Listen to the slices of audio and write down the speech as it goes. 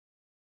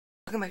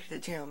welcome back to the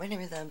channel. My name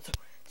is Adam. So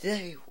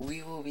today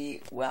we will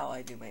be, wow,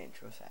 I do my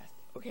intro fast.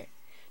 Okay,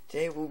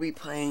 today we'll be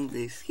playing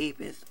the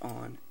Escapist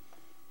on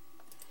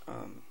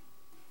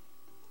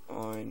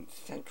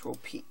Central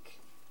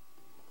Peak.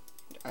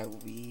 I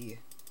will be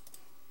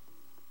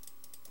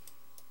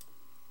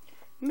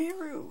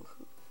Meru.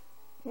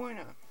 Why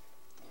not?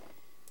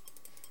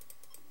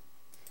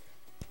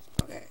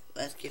 Okay,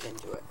 let's get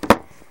into it.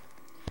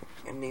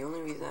 And the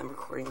only reason I'm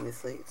recording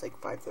this late, it's like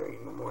 5:30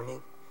 in the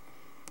morning,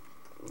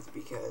 is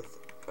because,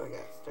 oh yeah,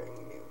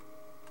 starting new.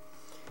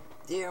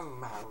 Dear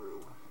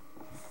Maru,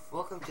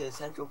 welcome to the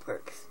Central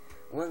Perks,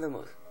 one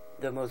of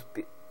the most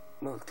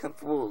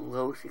comfortable,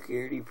 low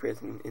security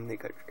prison in the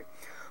country.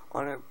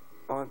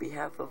 On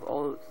behalf of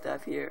all the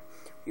staff here,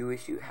 we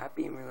wish you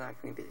happy and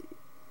relaxing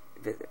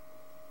visit.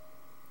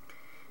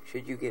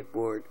 Should you get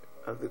bored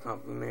of the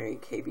complimentary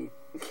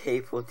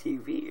cable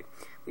TV,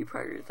 we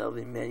pride ourselves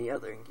in many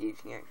other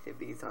engaging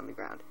activities on the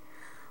ground.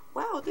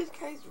 Wow, this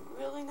guy's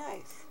really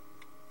nice.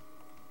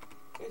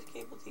 There's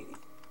cable TV.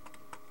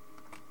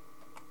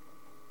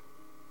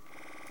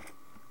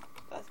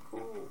 That's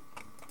cool.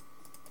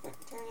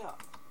 Turn it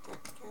up. Turn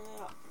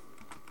it up.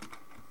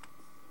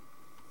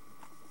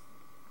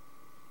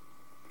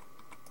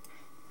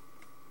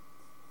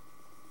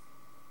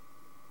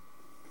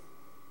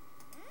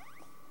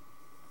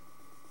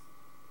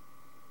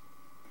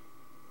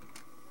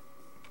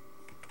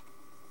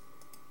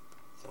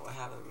 So I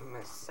have him in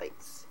my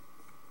sights.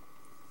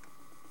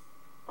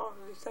 Oh,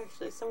 there's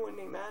actually someone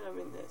named Adam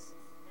in this.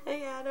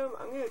 Hey Adam,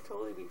 I'm gonna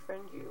totally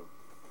befriend you.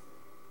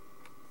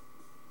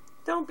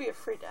 Don't be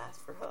afraid to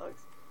ask for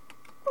hugs.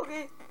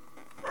 Okay.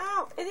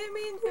 Ow! I didn't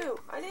mean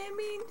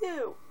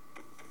to!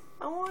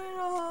 I wanted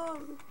a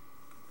hug!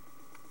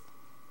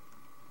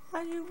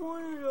 I just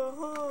wanted a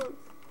hug!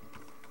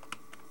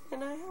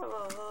 Can I have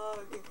a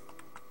hug?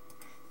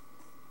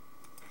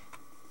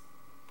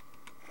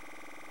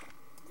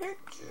 They're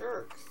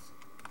jerks.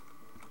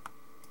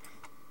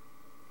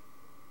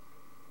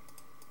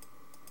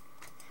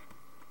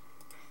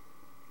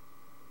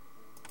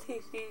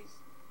 TC's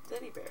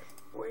teddy bear.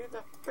 Where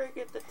the frick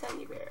is the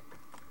teddy bear?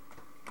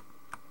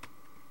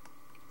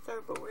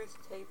 Sorry, but where's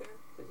the teddy bear?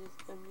 Because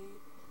it's empty.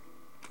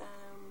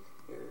 Adam's,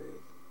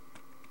 yours,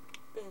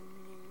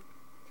 Benny,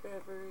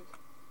 Trevor's.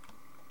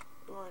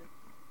 Come on.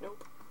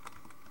 Nope.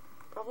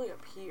 Probably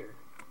up here.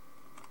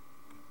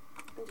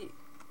 Indeed.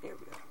 Here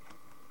we go.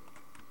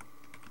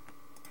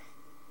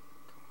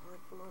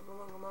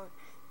 Come on.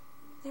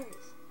 There it is.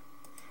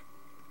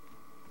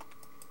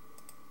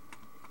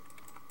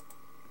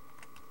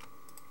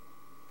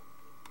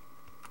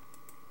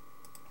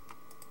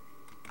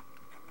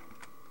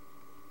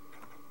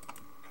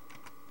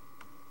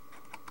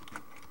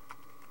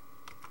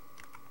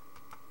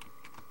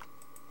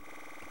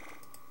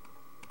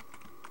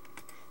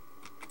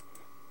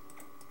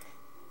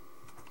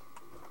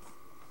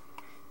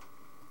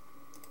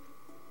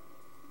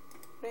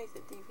 Nice, a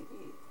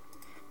DVD.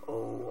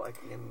 Oh, I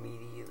can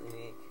immediately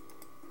make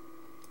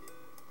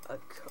a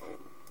comb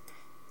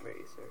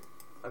razor,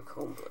 a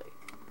comb blade.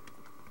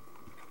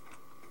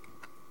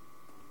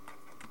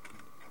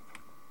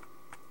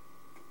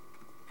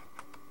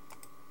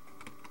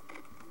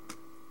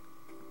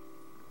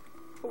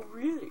 Oh,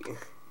 really?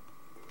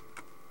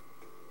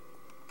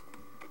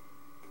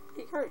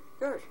 Hey,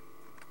 guard.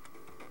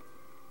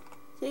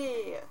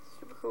 Yeah,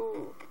 super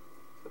cool.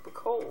 Super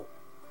cool.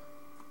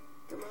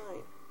 You're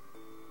mine.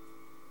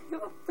 You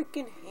have a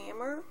freaking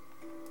hammer?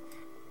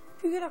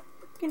 You got a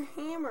freaking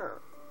hammer.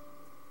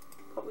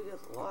 Probably does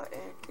a lot,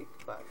 and it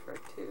takes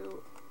flashlight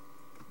too.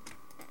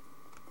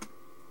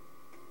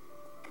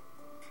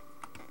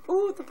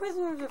 Ooh, the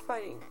prisoners are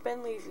fighting.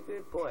 Bentley's a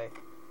good boy.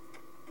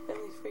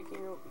 Bentley's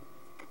freaking over.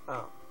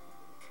 Oh.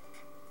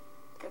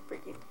 That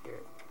freaking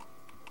Jared.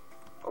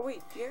 Oh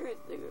wait,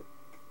 Jared's the good.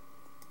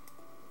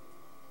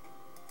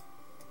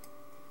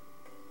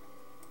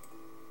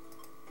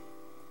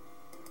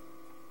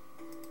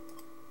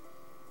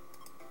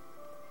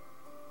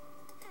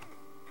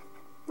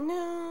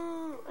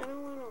 No, I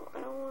don't want to.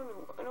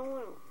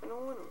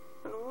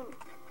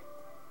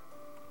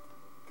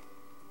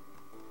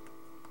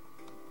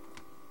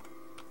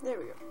 There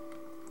we go.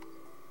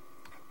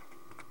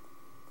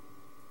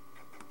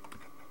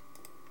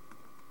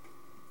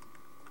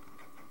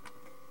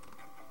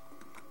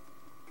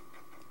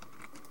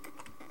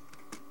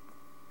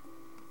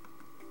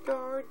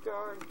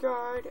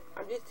 Guard.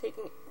 I'm just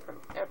taking it from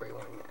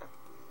everyone now.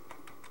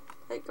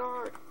 Hey,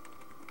 guard.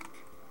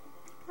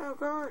 Oh,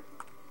 guard.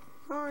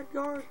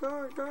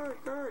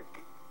 Guard.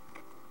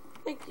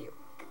 Thank you.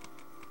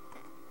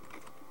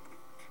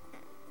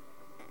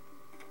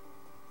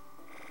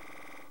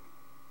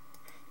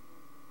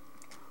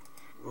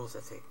 Rules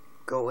that say,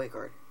 go away,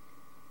 guard.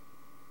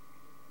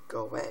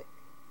 Go away.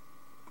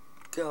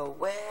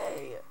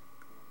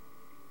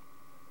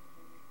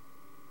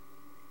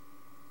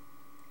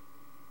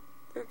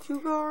 There are 2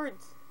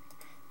 guards.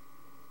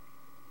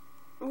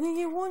 I'm gonna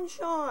get 1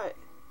 shot.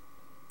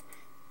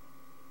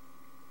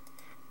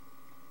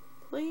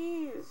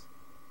 Please.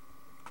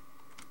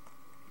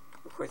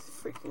 towards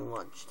the freaking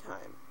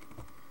lunchtime.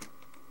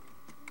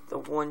 The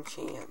one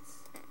chance.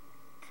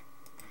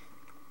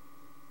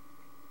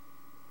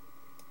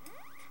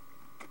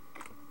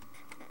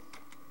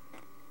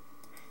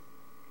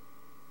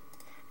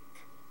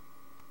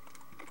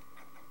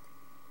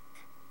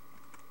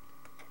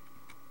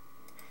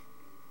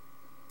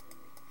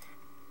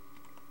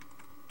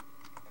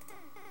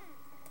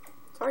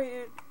 Sorry,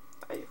 dude.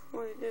 I just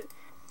wanted to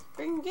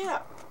freaking get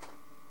up.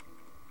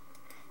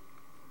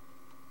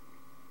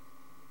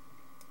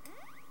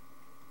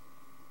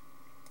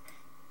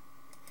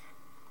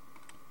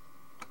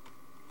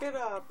 Get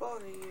up,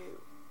 both of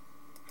you.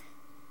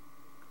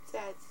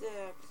 Sad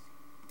steps.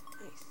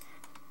 Nice.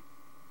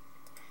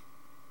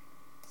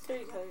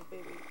 30 colors,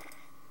 baby.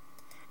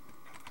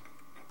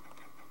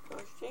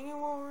 Gosh dang, it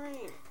won't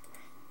rain.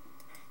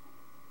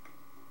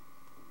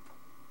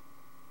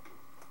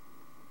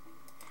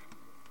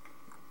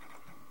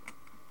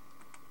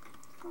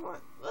 Come on,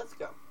 let's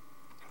go.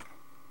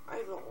 I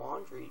have a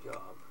laundry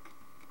job.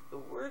 The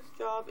worst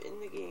job in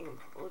the game,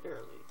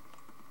 literally.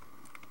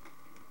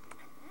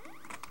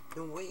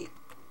 No, wait.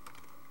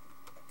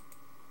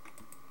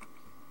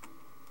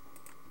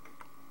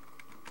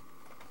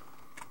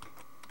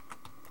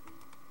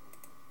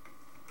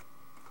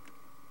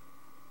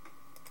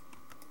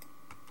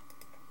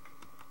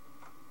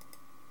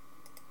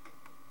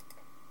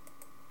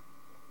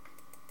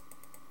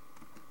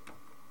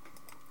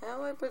 How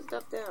do I put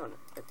stuff down?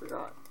 I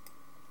forgot.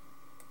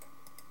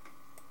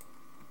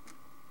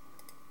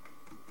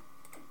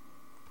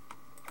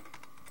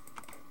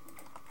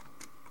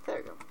 There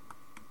we go.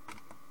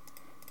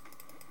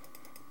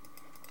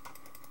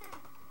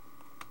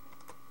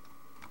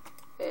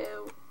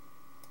 Ew.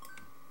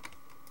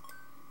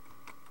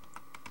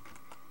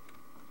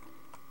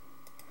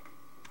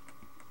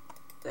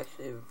 It's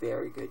actually a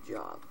very good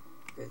job,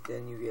 because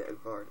then you get a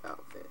guard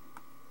outfit.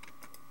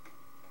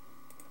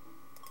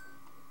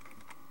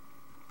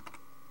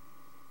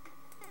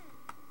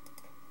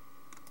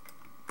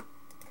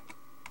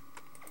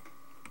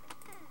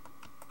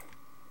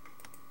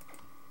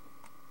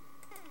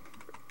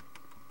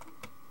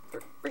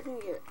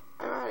 Freaking get it.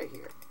 I'm out of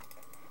here.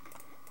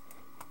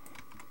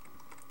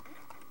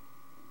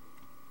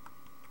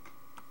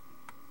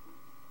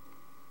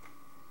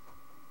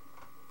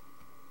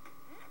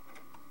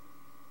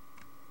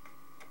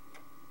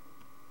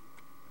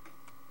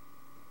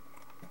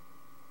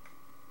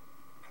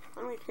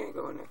 I'm just gonna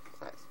go and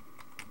exercise.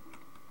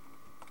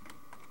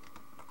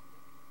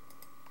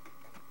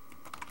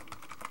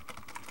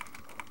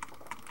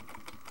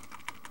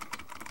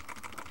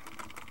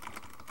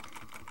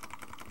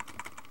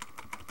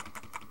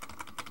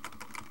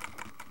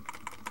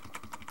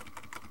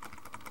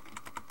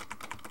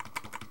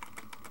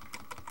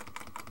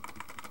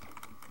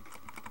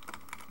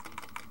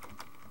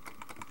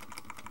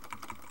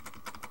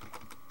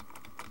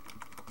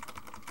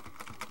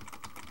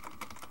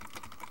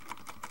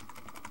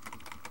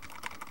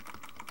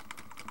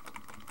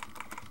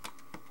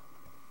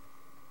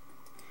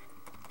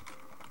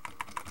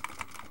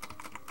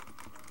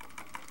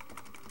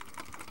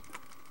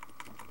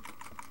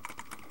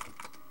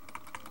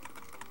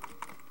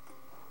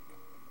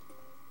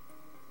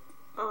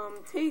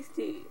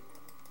 Tasty.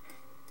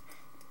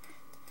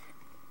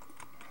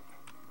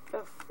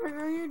 The frick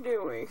are you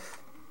doing?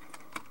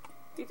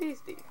 You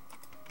tasty.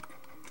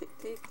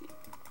 Tasty.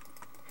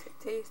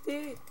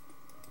 Tasty.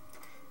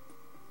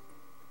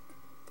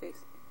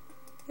 Tasty.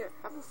 Here,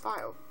 have a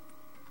file.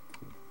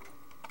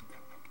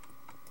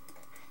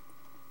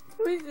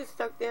 Somebody's just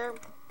stuck there.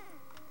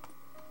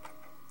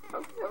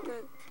 Okay, okay.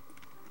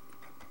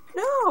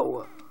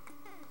 No!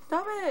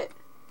 Stop it!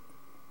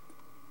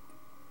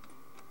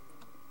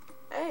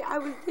 Hey, I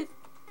was hit.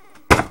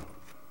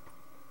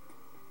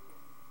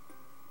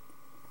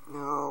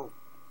 No.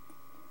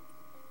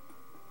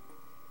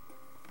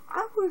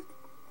 I was.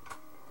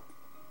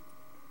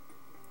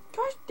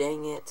 Gosh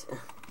dang it.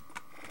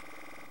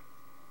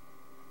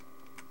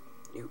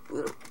 You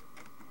little.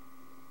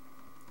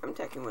 I'm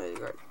attacking one of the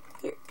guards.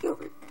 Here, get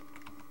over here.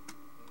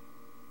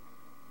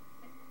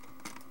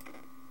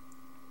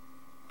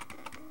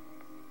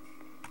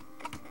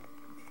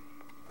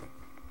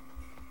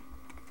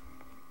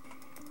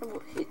 I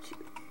will hit you.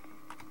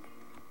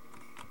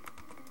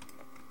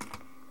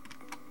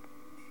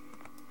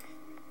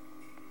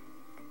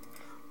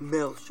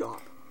 Mail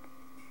shop.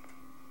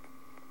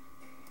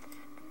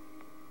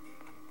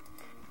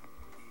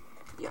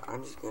 Yeah,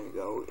 I'm just gonna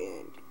go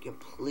and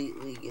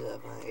completely get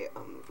up my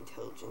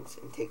intelligence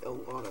and take a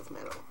lot of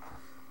metal.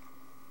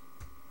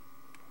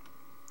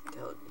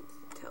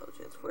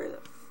 Intelligence. Where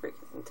the frick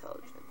is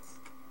intelligence?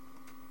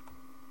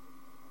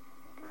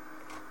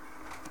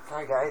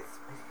 Sorry, guys.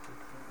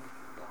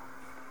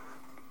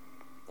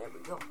 There we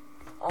go.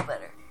 All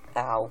better.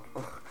 Ow.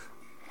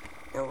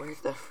 Now where's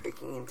the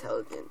freaking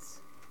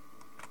intelligence?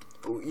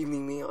 Oh,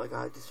 evening meal. I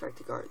gotta distract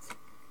the guards.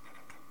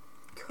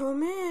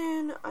 Come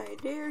in. I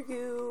dare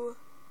you.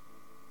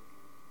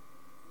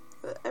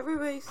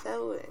 Everybody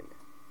settle in.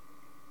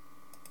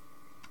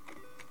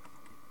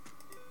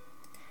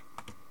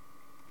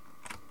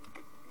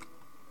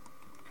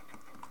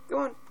 Go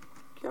on.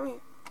 Come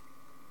here.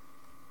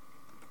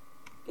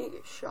 You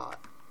get shot.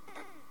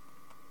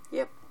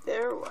 Yep,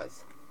 there it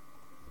was.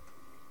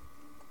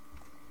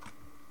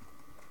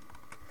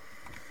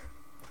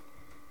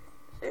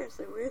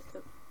 Seriously,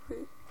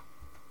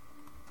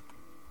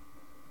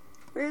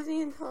 where's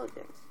the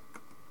intelligence?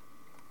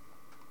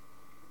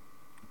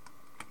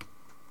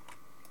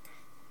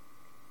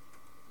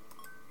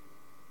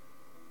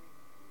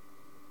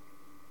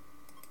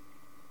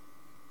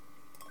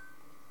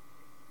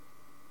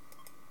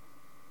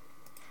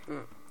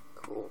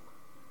 Cool.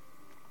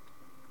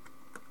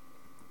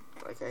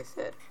 Like I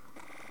said.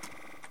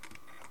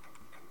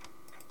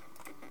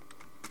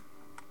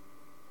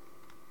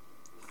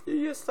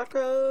 See ya,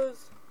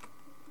 suckers!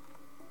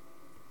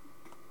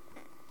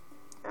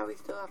 Now he's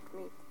still after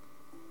me.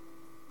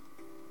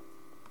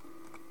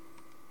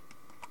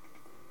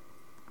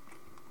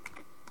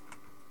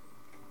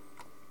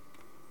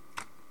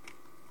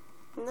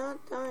 Not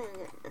dying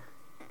again.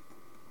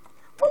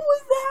 What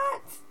was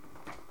that?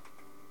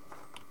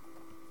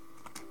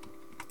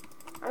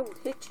 I will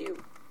hit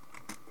you.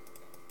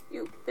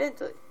 You,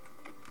 Bentley.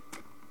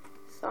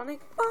 Sonic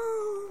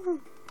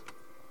boom!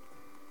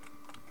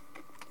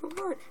 Oh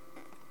Lord.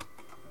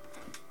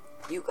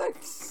 You guys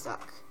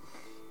suck.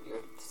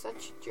 You're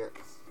such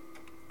jerks.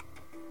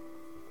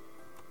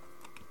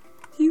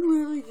 He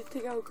literally just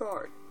took out a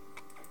guard.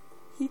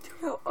 He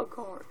took out a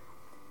guard.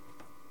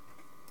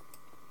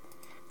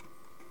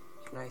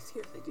 Can I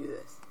seriously do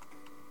this?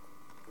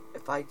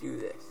 If I do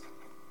this.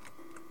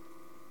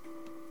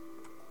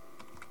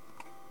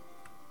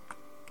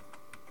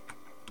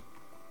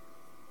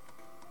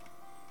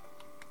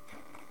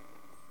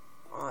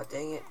 Aw,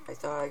 dang it. I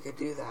thought I could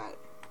do that.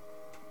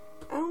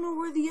 I don't know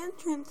where the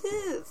entrance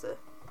is.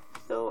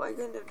 So I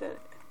couldn't have done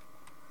it.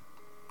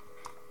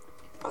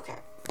 Okay.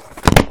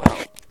 Well,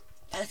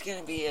 that's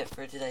gonna be it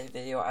for today's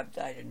video. I've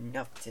died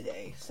enough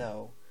today,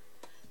 so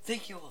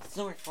thank you all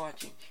so much for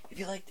watching. If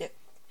you liked it,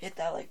 hit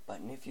that like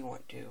button if you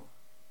want to.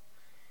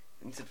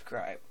 And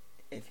subscribe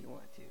if you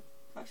want to.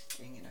 Gosh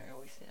dang it, I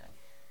always say that.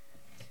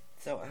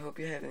 So I hope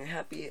you're having a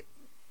happy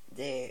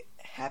day,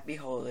 happy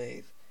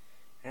holidays,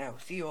 and I will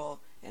see you all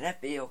in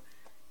that video.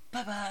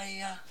 Bye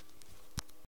bye.